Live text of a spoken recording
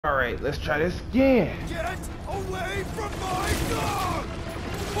Alright, let's try this again. Get away from my dog!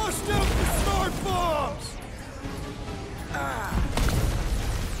 Bust out the smart bombs!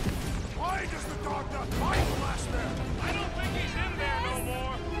 Why does the dog not mind blast there? I don't think he's in there no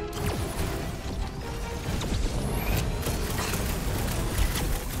more.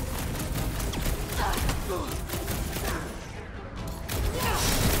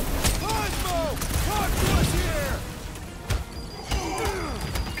 Cosmo! Talk to us here!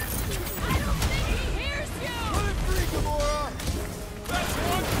 Let him free, Gamora! That's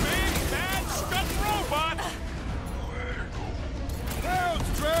one big, bad, scut robot! Pounds,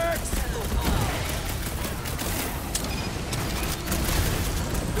 Drax!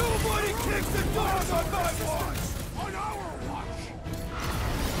 Nobody kicks the dog on my watch! On our watch!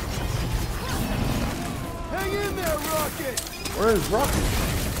 Hang in there, Rocket! Where is Rocket?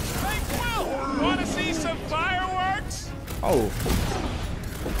 Hey, Quill! Wanna see some fireworks? Oh.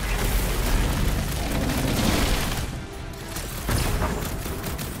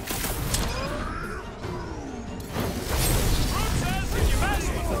 Groot says if you mess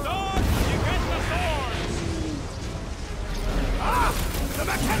with the dog, you get the thorns! Ah! The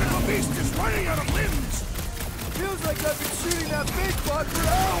mechanical beast is running out of limbs! Feels like I've been shooting that big bot for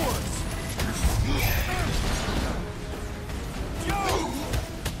hours!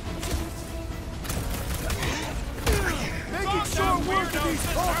 Making sure work of these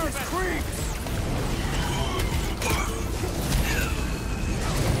focus creeps!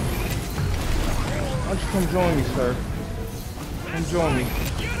 Why don't you come join me, sir? Come join me.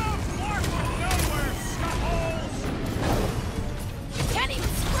 You don't work from nowhere, scut-holes! You can't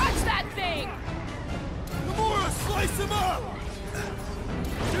even scratch that thing! Gamora, slice him up!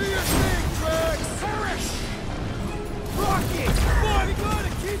 Do your thing, Drax! Perish! Rocket! We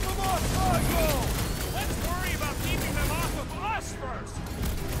gotta keep him off Cosmo! Let's worry about keeping them off of us first!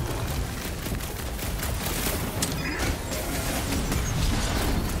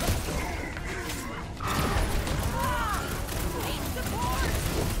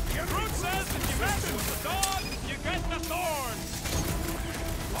 Groot says if you mess with the dog, you get the thorns!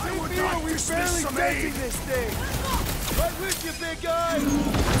 I would not we barely taking this thing! Right with you, big guy!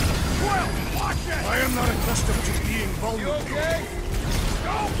 Well, watch it! I am not accustomed to being vulnerable. You okay?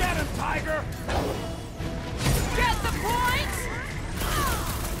 Go get him, Tiger! Get the point!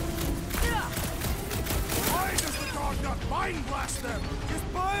 Why does the dog not mind blast them? Just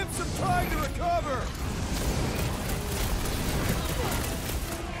buy him some time to recover!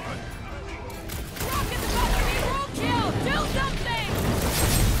 Rocket's about to be roadkill! Do something!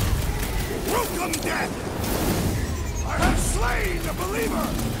 Welcome, death! I have slain the believer!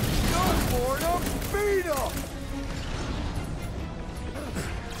 Not for him, beat him!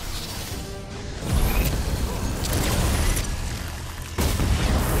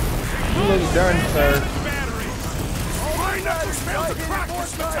 You look done, sir. My knuckles failed to crack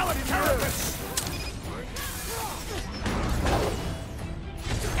this metallic carapace!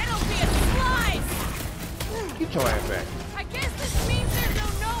 It'll be a slice! Get your ass back. I guess this means there's no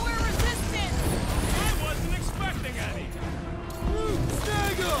nowhere resistance! I wasn't expecting any!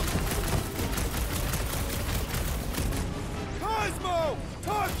 Snag him! Cosmo!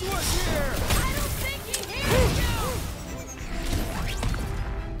 Talk to us here! I don't think he hears you!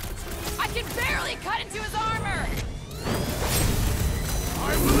 I can barely cut into his armor!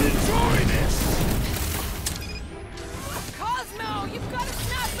 I will enjoy this! Cosmo, you've got to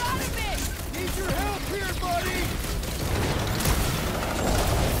snap out of it! Need your help here, buddy!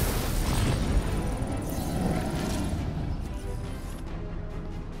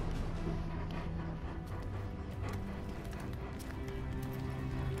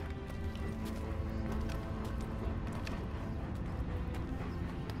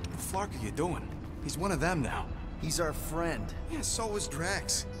 What the fuck are you doing? He's one of them now. He's our friend. Yeah, so is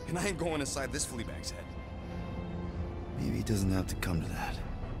Drax. And I ain't going inside this flea bag's head. Maybe it doesn't have to come to that.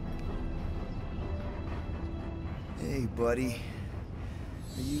 Hey, buddy.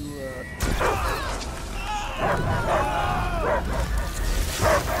 Are you,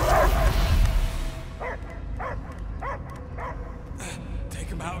 Take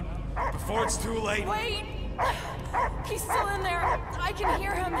him out before it's too late. Wait! He's still in there. I can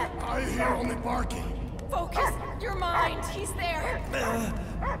hear him. I hear only barking. Focus your mind. He's there.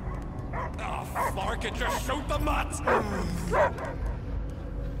 Oh, Flark it, just shoot the mutts!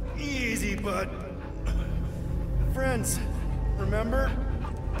 Easy, bud. Friends, remember?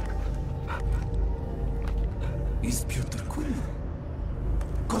 Is Peter Quill?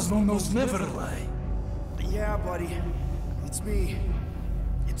 Cosmo knows never lie. Yeah, buddy. It's me.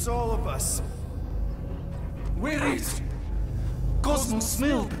 It's all of us. Where is Cosmo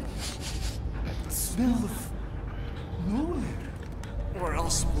smelled. Smell of nowhere. Where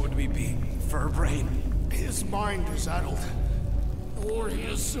else would we be, Furbrain? His mind is addled. Or he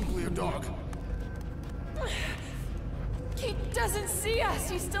is simply a dog. He doesn't see us.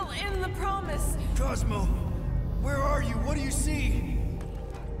 He's still in the promise. Cosmo, where are you? What do you see?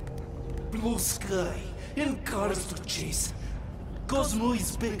 Blue sky and cars to chase. Cosmo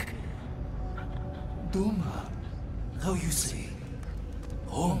is back. Doma, how you say?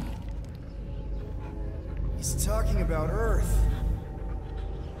 Home. He's talking about Earth.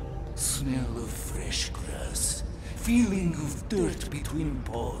 Smell of fresh grass. Feeling of dirt between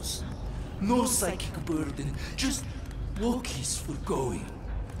paws. No psychic burden, just walkies for going.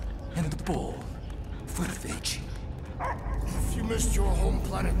 And the ball for fetching. If you missed your home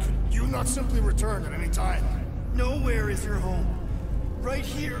planet, could you not simply return at any time? Nowhere is your home. Right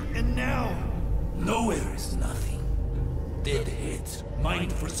here and now. Nowhere is nothing. Dead heads,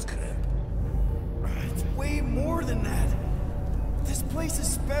 mind for scrap. It's way more than that. This place is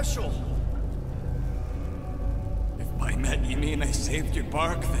special. If by met you mean I saved your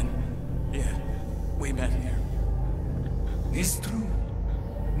bark, then yeah, we met here. It's true.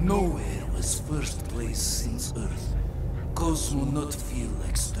 Nowhere was first place since Earth. Cosmo not feel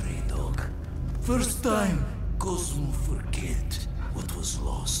like stray dog. First time, Cosmo forget what was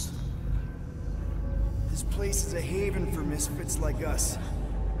lost. This place is a haven for misfits like us.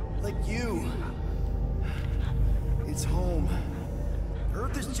 Like you. It's home.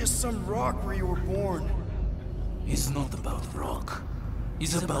 Earth is just some rock where you were born. It's not about rock.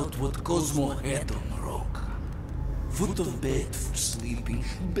 It's about what Cosmo had on rock. Foot of bed for sleeping,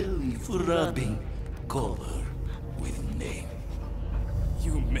 belly for rubbing. Call her with name.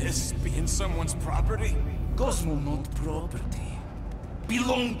 You miss being someone's property? Cosmo not property.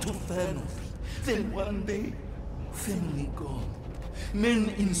 Belong to family. Then one day, family gone. Men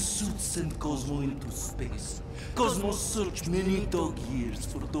in suits sent Cosmo into space. Cosmo searched many dog years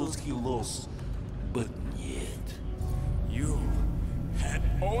for those he lost. But yet... You had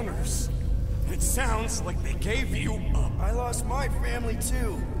owners. It sounds like they gave you up. I lost my family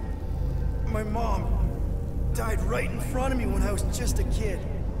too. My mom died right in front of me when I was just a kid.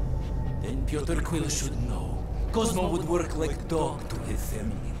 Then Piotr Quill should know. Cosmo would work like dog to his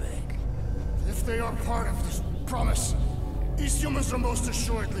family back. If they are part of this promise, these humans are most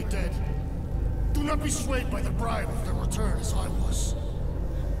assuredly dead. Do not be swayed by the bribe of their return as I was.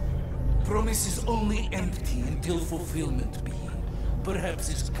 Promise is only empty until fulfillment be. Perhaps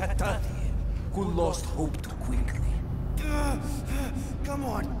it's Katatian who lost hope too quickly. Come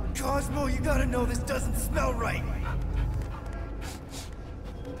on, Cosmo, you gotta know this doesn't smell right.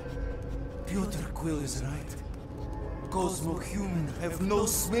 Piotr Quill is right. Cosmo human have no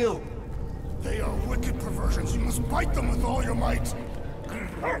smell. They are wicked perversions. You must bite them with all your might.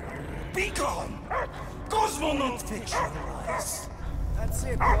 Be gone! Cosmo not fictionalized. That's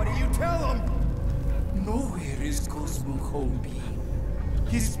it, buddy. You tell him. Nowhere is Cosmo home be.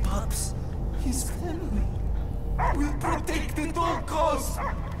 His pups, his family. We'll protect at all costs.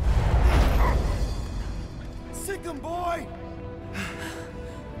 Sick him, boy.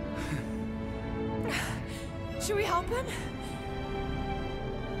 Should we help him?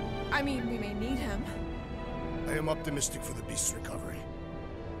 I mean, we may need him. I am optimistic for the beast's recovery.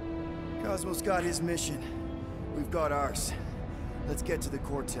 Cosmo's got his mission. We've got ours. Let's get to the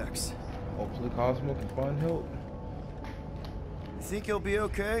Cortex. Hopefully Cosmo can find help. You think he'll be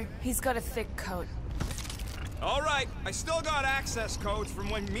okay? He's got a thick coat. All right, I still got access codes from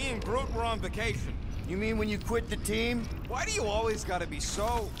when me and Groot were on vacation. You mean when you quit the team? Why do you always gotta be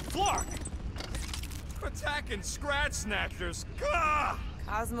so... Flark! Attacking Scratch Snatchers. Gah!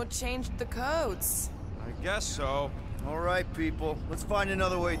 Cosmo changed the codes. I guess so. All right, people. Let's find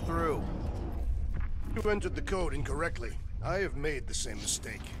another way through. You entered the code incorrectly. I have made the same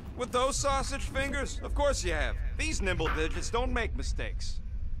mistake. With those sausage fingers? Of course you have. These nimble digits don't make mistakes.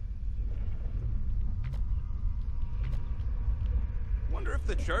 Wonder if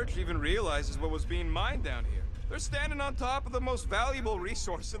the church even realizes what was being mined down here. They're standing on top of the most valuable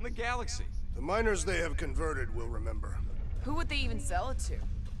resource in the galaxy. The miners they have converted will remember. Who would they even sell it to?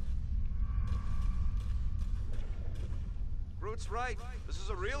 Groot's right. This is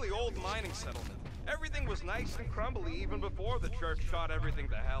a really old mining settlement. Everything was nice and crumbly even before the church shot everything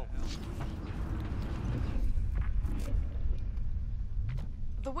to hell.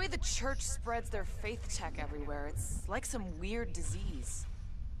 The way the church spreads their faith tech everywhere, it's like some weird disease.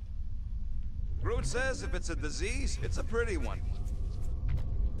 Groot says if it's a disease, it's a pretty one.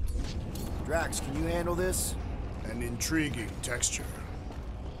 Drax, can you handle this? An intriguing texture.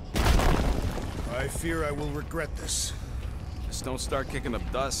 I fear I will regret this. Just don't start kicking up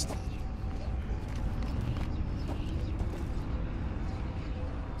dust.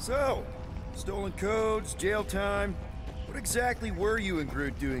 So, stolen codes, jail time. What exactly were you and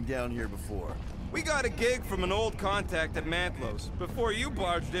Groot doing down here before? We got a gig from an old contact at Mantlos before you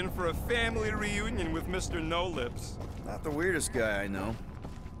barged in for a family reunion with Mr. No-Lips. Not the weirdest guy I know.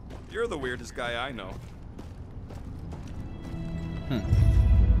 You're the weirdest guy I know. The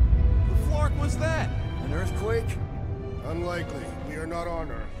flark was that? An earthquake? Unlikely. We are not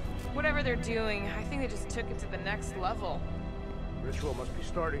on Earth. Whatever they're doing, I think they just took it to the next level. Ritual must be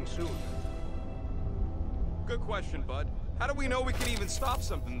starting soon. Good question, bud. How do we know we can even stop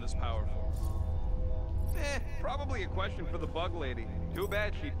something this powerful? Probably a question for the bug lady. Too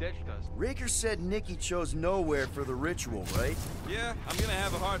bad she ditched us. Raker said Nikki chose nowhere for the ritual, right? Yeah, I'm gonna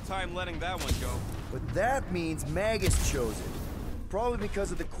have a hard time letting that one go. But that means Magus chose it. Probably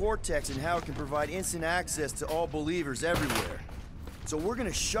because of the Cortex and how it can provide instant access to all believers everywhere. So we're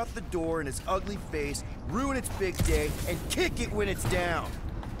gonna shut the door in its ugly face, ruin its big day, and kick it when it's down.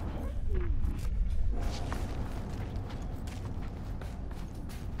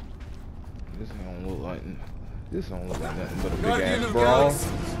 This don't look like nothing but a big Guardian ass of brawl.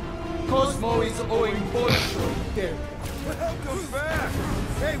 Galaxies. Cosmo is owing Bolshoi dead. What the hell goes back?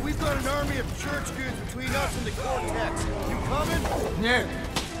 Hey, we've got an army of church goons between us and the Cortex. You coming? Yeah.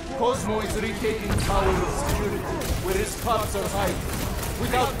 Cosmo is retaking power of security, where his cops are hiding.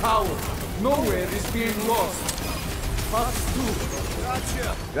 Without power, nowhere is being lost. Cops too.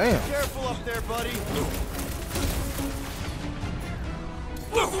 Gotcha. Damn. Be careful up there, buddy.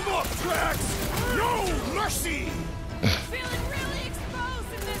 Lift them up, Drax! No mercy! Feeling really exposed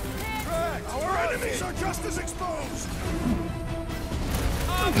in this pit. Drax, Our enemies are just as exposed!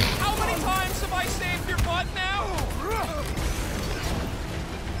 How many times have I saved your butt now?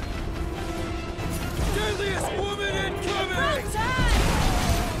 Deadliest woman incoming! About time!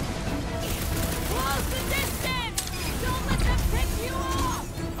 Close the distance! Don't let them pick you off!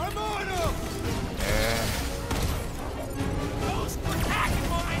 I'm on him! Those attacking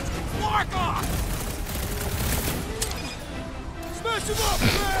mines can flark off! Smash him up,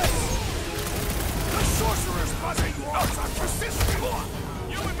 Drax! The sorcerer's buzzing wards are persistent!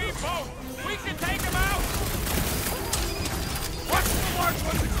 You and me both! We can take him out! Watch the large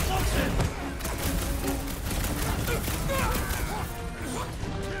one's explosive!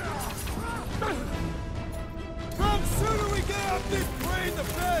 The sooner we get out this brain, the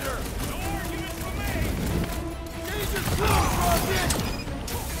better! No argument for me! Danger close, Rocket!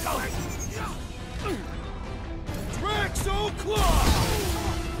 Drax O'Claw!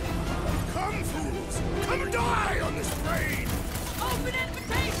 Come, fools! Come and die on this brain! Open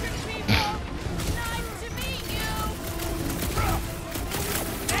invitation, people! Nice to meet you!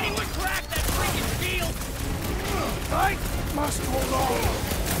 Anyone crack that freaking field? I must hold on!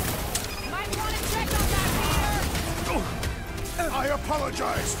 Might want to check on that meter! I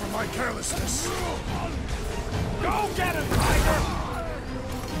apologize for my carelessness. Go get him, Tiger!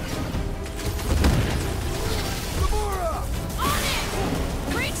 Gamora! On it!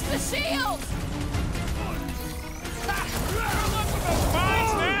 Reach the shield! Better luck with those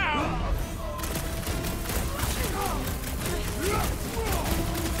mines now!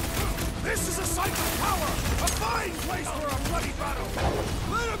 This is a site of power! A fine place for a bloody battle!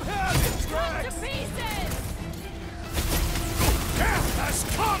 Let him have it, Cut to Drax! pieces! Death has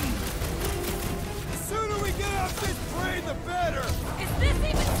come! The sooner we get out this brain, the better! Is this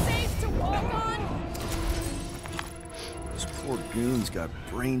even safe to walk on? Those poor goons got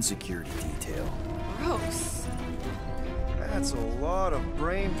brain security detail. Gross. That's a lot of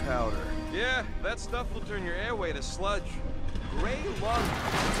brain powder. Yeah, that stuff will turn your airway to sludge. Gray lung.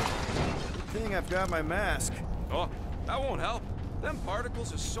 Good thing I've got my mask. Oh, that won't help. Them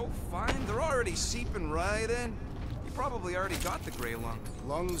particles are so fine, they're already seeping right in. You probably already got the gray lung.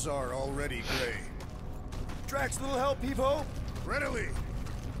 Lungs are already gray. Drax, little help, Peepo? Readily.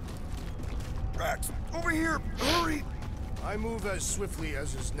 Drax, over here! Hurry! I move as swiftly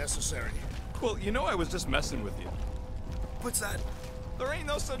as is necessary. Well, you know I was just messing with you. What's that? There ain't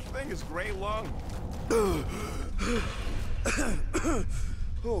no such thing as gray lung.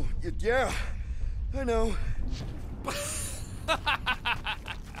 Oh, yeah. I know.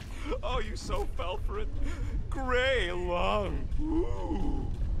 Oh, you so fell for it. Gray lung. Ooh.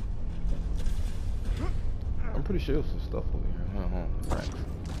 I'm pretty sure there's some stuff over here. Right.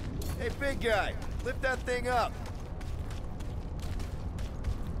 Hey, big guy, lift that thing up.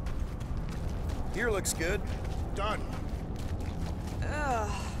 Here looks good. Done. Ugh,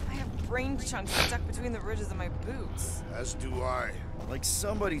 I have brain chunks stuck between the ridges of my boots. As do I. Like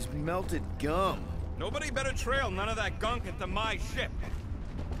somebody's melted gum. Nobody better trail none of that gunk into my ship.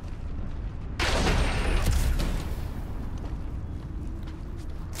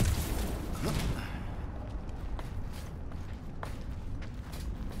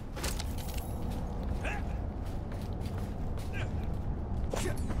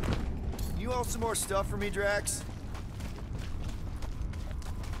 You haul some more stuff for me, Drax?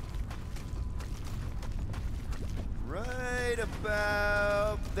 Right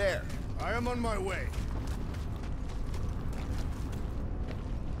about there. I am on my way.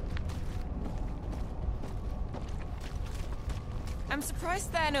 I'm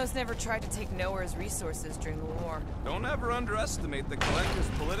surprised Thanos never tried to take Nowhere's resources during the war. Don't ever underestimate the Collector's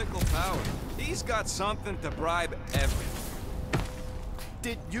political power. He's got something to bribe everyone.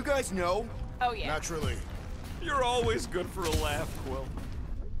 Did you guys know? Oh yeah. Naturally. You're always good for a laugh, Quill.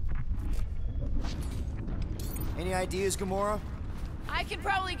 Any ideas, Gamora? I can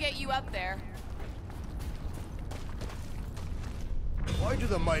probably get you up there. Why do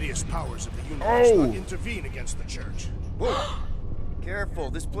the mightiest powers of the universe not intervene against the Church? Whoa! Careful,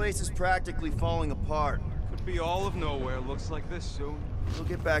 this place is practically falling apart. Could be all of nowhere. Looks like this soon. It'll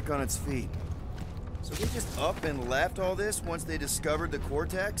get back on its feet. So they just up and left all this once they discovered the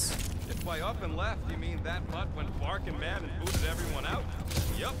Cortex? If by up and left you mean that mutt went barking mad and booted everyone out?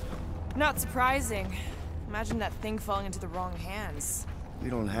 Yep. Not surprising. Imagine that thing falling into the wrong hands. We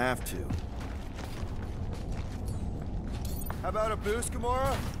don't have to. How about a boost,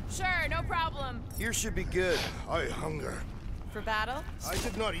 Gamora? Sure, no problem. Here should be good. I hunger. For battle? I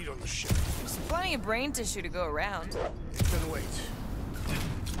did not eat on the ship. There's plenty of brain tissue to go around. It can wait.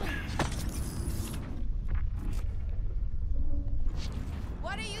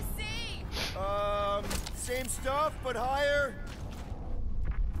 What do you see? Same stuff, but higher.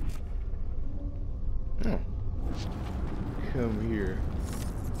 Come here.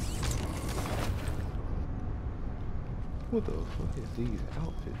 What the fuck is these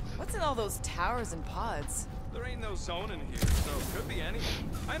outfits? What's in all those towers and pods? There ain't no zone in here, so it could be anything.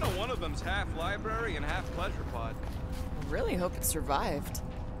 I know one of them's half library and half pleasure pod. I really hope it survived.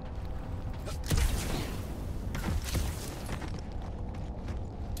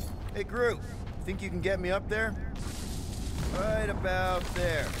 Hey, Groot. Think you can get me up there? Right about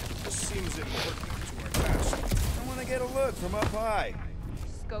there. This seems important to our task. I want to get a look from up high.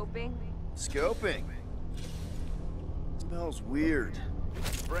 Scoping? Scoping. Smells weird.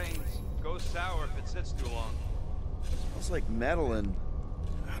 Brains. Goes sour if it sits too long. Smells like metal and,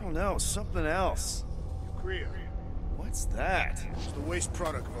 I don't know, something else. Korea. What's that? It's the waste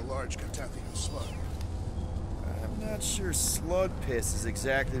product of a large Catathian slug. I'm not sure slug piss is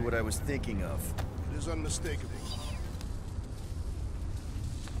exactly what I was thinking of. It is unmistakable.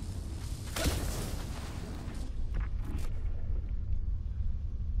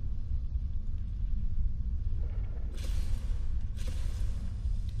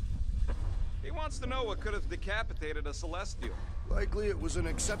 He wants to know what could have decapitated a Celestial. Likely it was an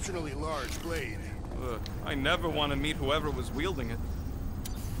exceptionally large blade. Ugh, I never want to meet whoever was wielding it.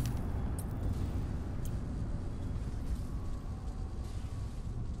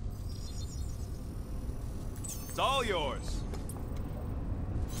 It's all yours.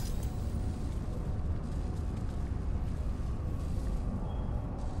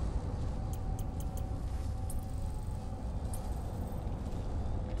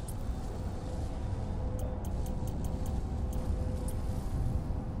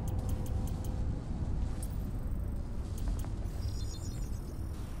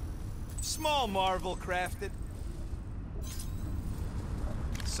 Small marvel crafted.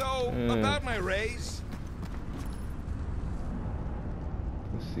 So, about my raise.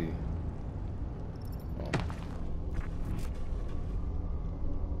 Let's see.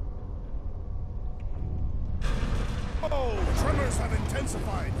 Oh, tremors have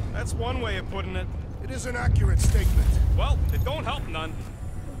intensified. That's one way of putting it. It is an accurate statement. Well, it don't help none.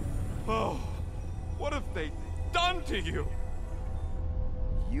 Oh, what have they done to you?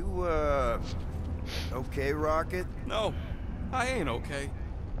 You, okay, Rocket? No, I ain't okay.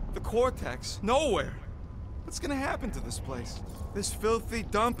 The Cortex, nowhere. What's gonna happen to this place? This filthy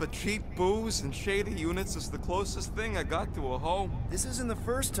dump of cheap booze and shady units is the closest thing I got to a home. This isn't the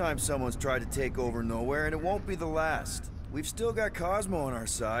first time someone's tried to take over Nowhere, and it won't be the last. We've still got Cosmo on our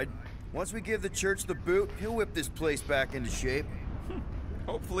side. Once we give the Church the boot, he'll whip this place back into shape.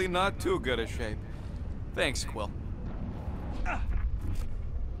 Hopefully not too good a shape. Thanks, Quill.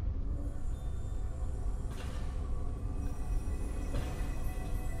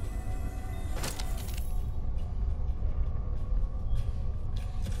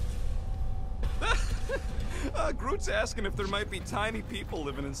 Groot's asking if there might be tiny people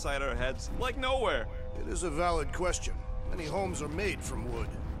living inside our heads, like nowhere. It is a valid question. Many homes are made from wood.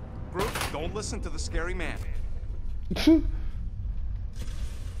 Groot, don't listen to the scary man. We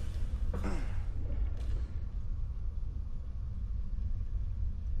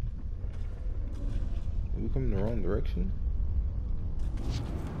come in the wrong direction?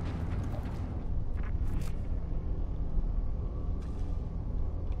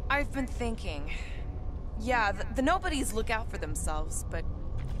 I've been thinking. Yeah, the nobodies look out for themselves, but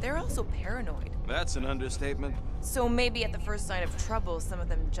they're also paranoid. That's an understatement. So maybe at the first sign of trouble, some of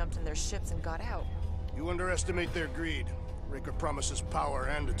them jumped in their ships and got out. You underestimate their greed. Raker promises power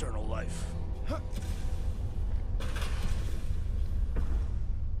and eternal life.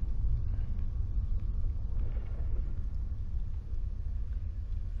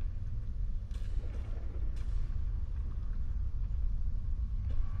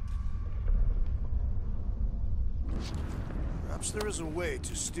 Perhaps there is a way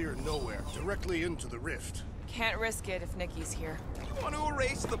to steer nowhere directly into the rift. Can't risk it if Nikki's here. You want to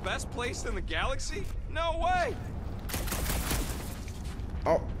erase the best place in the galaxy? No way!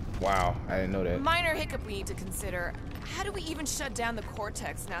 Oh, wow. I didn't know that. Minor hiccup we need to consider. How do we even shut down the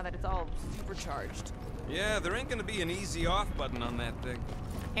Cortex now that it's all supercharged? Yeah, there ain't gonna be an easy off button on that thing.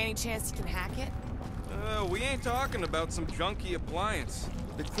 Any chance you can hack it? We ain't talking about some junky appliance.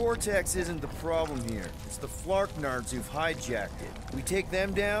 The Cortex isn't the problem here. It's the Flarknards who've hijacked it. We take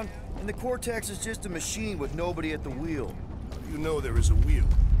them down, and the Cortex is just a machine with nobody at the wheel. You know there is a wheel.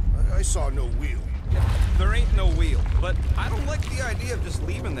 I saw no wheel. There ain't no wheel, but I don't like the idea of just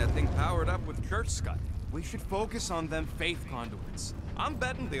leaving that thing powered up with church scud. We should focus on them faith conduits. I'm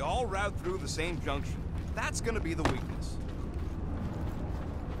betting they all route through the same junction. That's gonna be the weakness.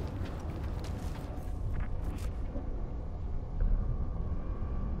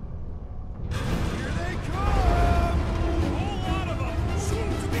 Here they come! A whole lot of them! Soon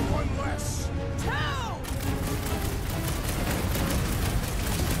to be one less!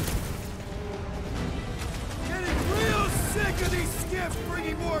 Getting real sick of these skiffs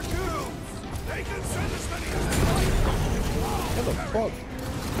bringing more goods! They can send as many as they like! What the fuck?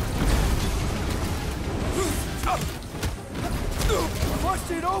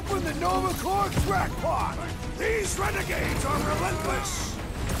 Busted open the Nova Corps crackpot! These renegades are relentless!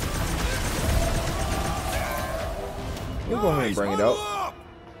 We'll go ahead and bring it out. Up!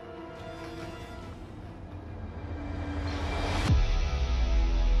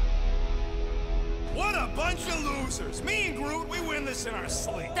 What a bunch of losers! Me and Groot, we win this in our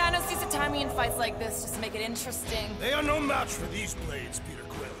sleep! Thanos used to time me in fights like this just to make it interesting. They are no match for these blades, Peter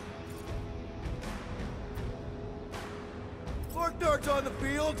Quill. Flarknards on the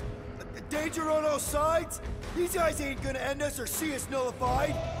field! Danger on all sides! These guys ain't gonna end us or see us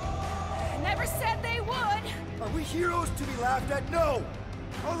nullified! Never said they would! Are we heroes to be laughed at? No!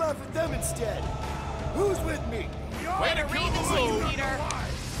 I'll laugh at them instead! Who's with me? Way to read the room, Peter!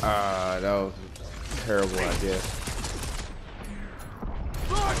 That was a terrible idea.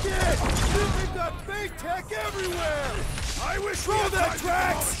 Rocket! We've got fake tech everywhere! I wish throw that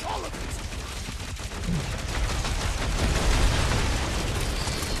tracks! All of it!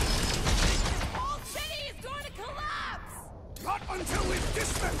 The whole city is going to collapse! Not until we've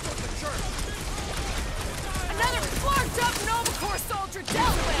dismantled the church! Another clogged up Nova Corps soldier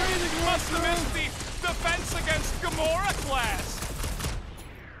dealt with! Must have missed the defense against Gamora class.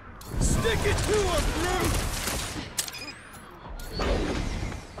 Stick it to him, Groot!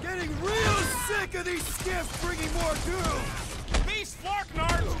 Getting real sick of these skiffs bringing more doom! These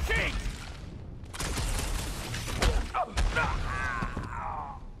Flarknards cheat!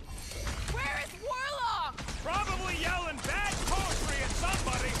 Where is Warlock? Probably yelling bad poetry at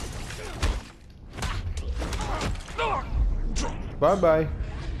somebody. Bye-bye.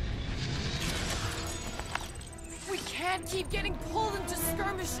 We can't keep getting pulled into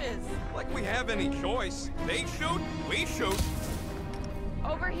skirmishes. Like we have any choice. They shoot, we shoot.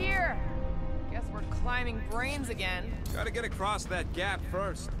 Over here. Guess we're climbing brains again. Gotta get across that gap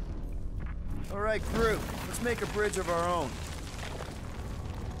first. All right, Groot, let's make a bridge of our own.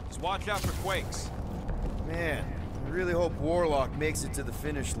 Just watch out for quakes. Man, I really hope Warlock makes it to the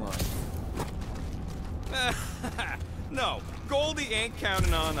finish line. No, Goldie ain't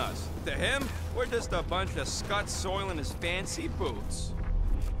counting on us. To him, we're just a bunch of scuts soiling his fancy boots.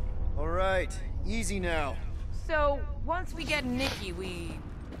 All right, easy now. So, once we get Nikki, we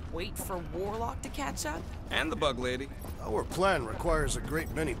wait for Warlock to catch up? And the bug lady. Our plan requires a great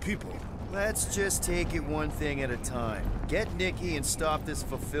many people. Let's just take it one thing at a time. Get Nikki and stop this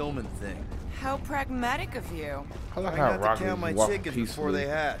fulfillment thing. How pragmatic of you. I like I how got Rocket to count my walked chickens before peacefully. they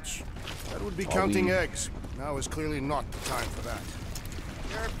hatch. That would be All counting these- eggs. Now is clearly not the time for that.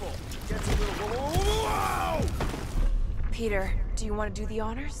 Careful. Gets a little... Wow! Peter, do you want to do the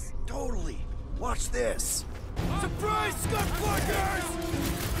honors? Totally. Watch this. Surprise, scum fuckers!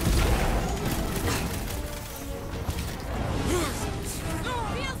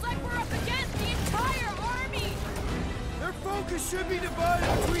 Feels like we're up against the entire army! Their focus should be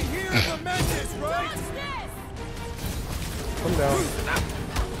divided between here and the Mendes, right? Watch this! Come down.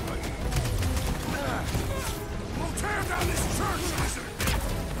 We'll tear down this church, lizard!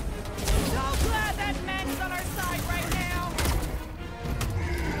 So glad that man's on our side right now!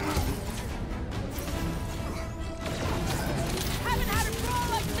 Haven't had a brawl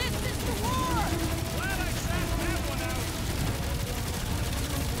like this since the war! Glad I sat that one out.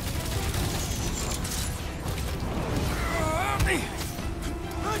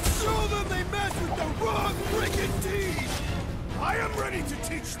 Let's show them they messed with the wrong freaking team! I am ready to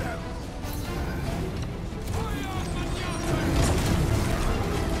teach them!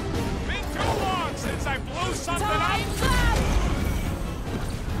 Been too long since I blew something up. Time's up!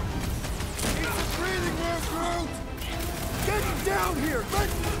 Need some breathing room, Groot! Get down here! Let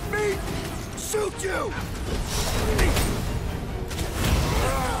me shoot you!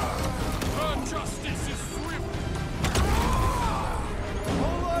 Justice is swift. A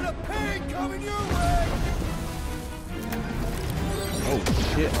whole lot of pain coming your way! Oh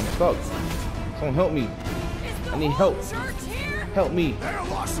shit, I'm stuck. Someone help me. I need help. Church here? Help me. Their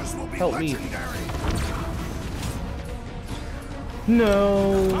losses will be Help me. legendary!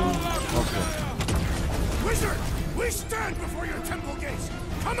 No. Wizard! We stand before your temple gates!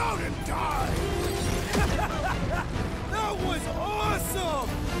 Come out and die! That was awesome!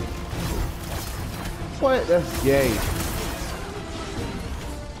 What? That's gay.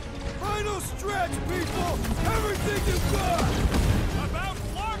 Final stretch, people! Everything you've got! About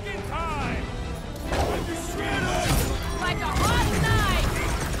flocking time. You shred us! Like a hot knife!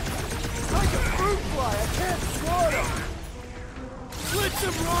 Like a fruit fly, I can't swat him! Blitz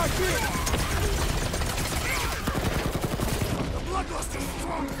him, Rocket! The bloodlust is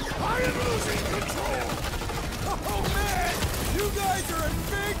strong! I am losing control! Oh man! You guys are in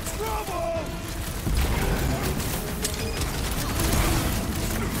big trouble!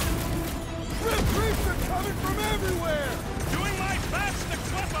 Rip creeps are coming from everywhere! Doing my best to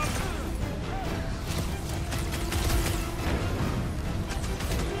clip them.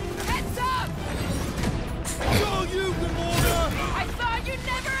 Heads up! It's all you, Gamora! I thought you'd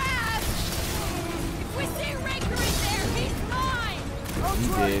never ask! If we see Raker in there, he's mine! I'll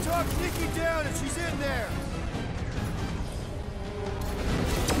try did. to talk Nikki down if she's in there!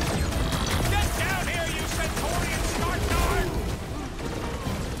 Get down here, you Centaurian Starknard!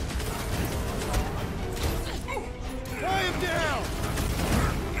 Tie him down!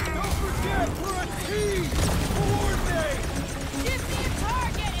 Don't forget, we're a team! Coordinate! Give me a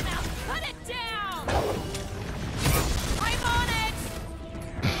target and I'll cut it down! I'm on it!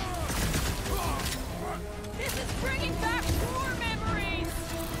 This is bringing back war memories!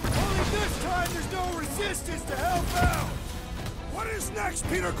 Only this time there's no resistance to help out! What is next,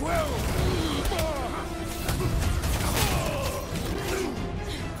 Peter Quill?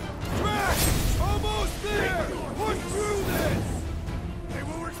 Drax! Almost there! Push through this! They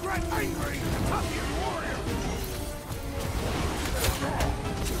will regret angering the Taphian warrior!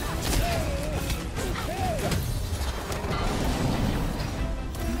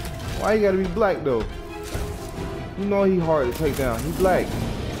 Why you gotta be black though? You know he hard to take down. He black.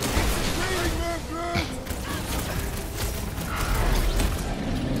 Breathing room, Groot!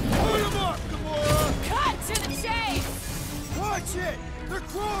 Put him up, Gamora! Cut to the chase! Watch it! They're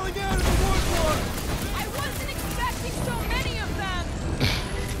crawling out of the woodwork! I wasn't expecting so many of them!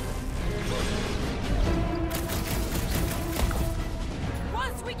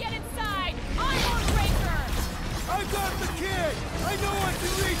 Once we get inside, I'm on Raker! I got the kid! I know I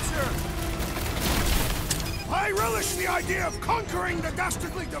can reach her! I relish the idea of conquering the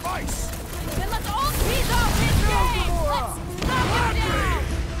dastardly device! Then let's all seize off this game! Let's knock him down!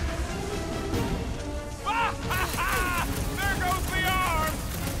 Ha ha ha! There goes the arm!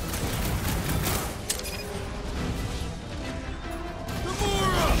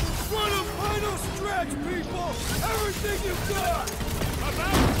 Gamora! Run a final stretch, people! Everything you've got!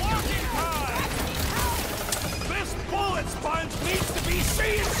 About flocking time! This bullet sponge needs to be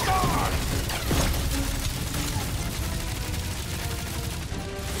seen scarred!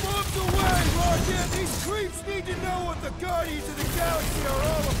 Bombs away, Rocket! These creeps need to know what the Guardians of the Galaxy are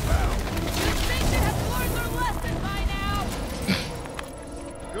all about! You think they have learned their lesson by now?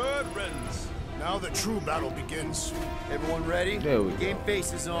 Good riddance. Now the true battle begins. Everyone ready? There we go. Game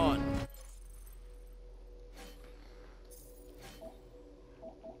face is on.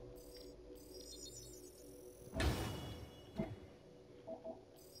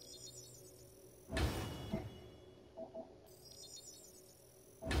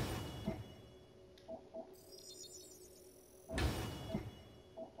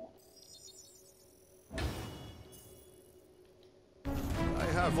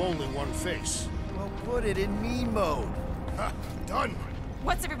 have only one face. Well, put it in me mode. Ha! Done!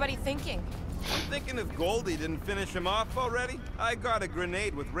 What's everybody thinking? I'm thinking if Goldie didn't finish him off already, I got a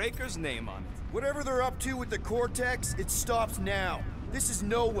grenade with Raker's name on it. Whatever they're up to with the Cortex, it stops now. This is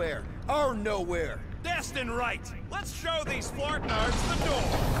nowhere. Our nowhere. Destin right! Let's show these Flartnards the door!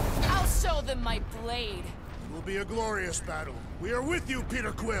 I'll show them my blade. It will be a glorious battle. We are with you,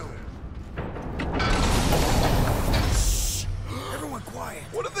 Peter Quill. Shh! Everyone quiet.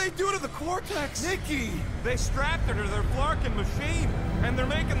 What did they do to the Cortex? Nikki! They strapped her to their Flarkin machine, and they're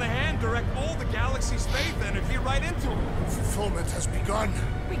making the hand direct all the galaxy space energy right into her. Fulfillment has begun.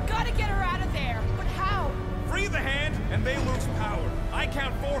 We gotta get her out of there, but how? Free the hand, and they lose power. I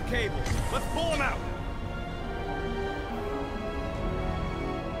count 4 cables. Let's pull them out.